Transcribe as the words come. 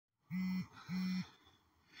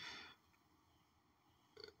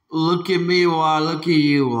Look at me, water. Look at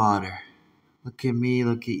you, water. Look at me,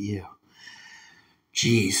 look at you.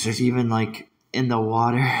 Jeez, there's even like in the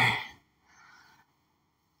water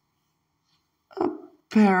a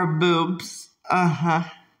pair of boobs. Uh-huh.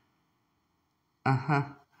 Uh-huh.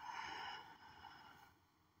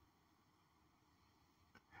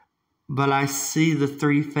 But I see the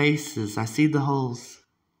three faces. I see the holes.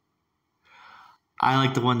 I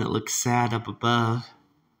like the one that looks sad up above.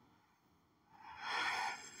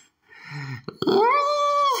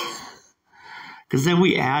 Because then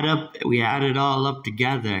we add it all up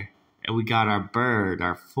together, and we got our bird,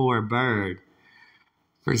 our 4 bird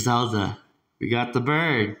for Zelda. We got the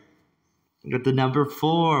bird. We got the number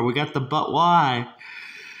 4. We got the but why.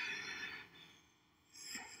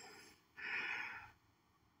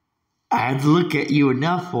 I had to look at you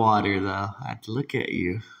enough, water, though. I had to look at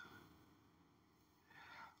you.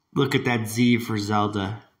 Look at that Z for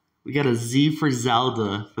Zelda. We got a Z for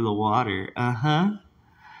Zelda for the water. Uh-huh.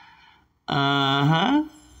 Uh-huh.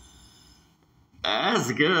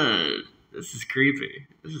 That's good. This is creepy.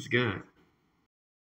 This is good.